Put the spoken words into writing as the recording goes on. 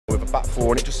back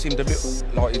four, and it just seemed a bit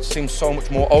like it seemed so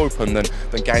much more open than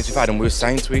games we've had. And we were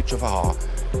saying to each other,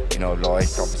 you know, like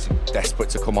obviously desperate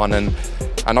to come on, and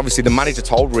obviously the manager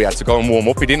told Riyad to go and warm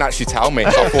up. He didn't actually tell me. So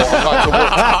I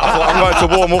thought I'm going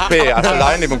to warm up here. I said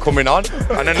I ain't even coming on.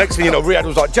 And then next thing you know, Riyad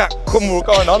was like, Jack, come, we're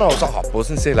going on. I was like, oh,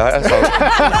 buzzing, see you later. So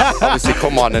obviously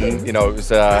come on, and you know,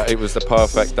 it was the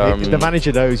perfect. The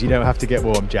manager knows you don't have to get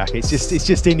warm, Jack. It's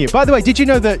just in you. By the way, did you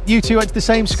know that you two went to the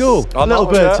same school? A little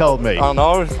bird told me. I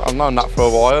know. I've known that for a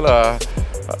while.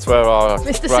 That's where our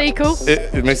Mr. Sequel.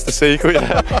 Mr. Sequel,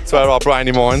 yeah. That's where our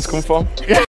brainy minds come from.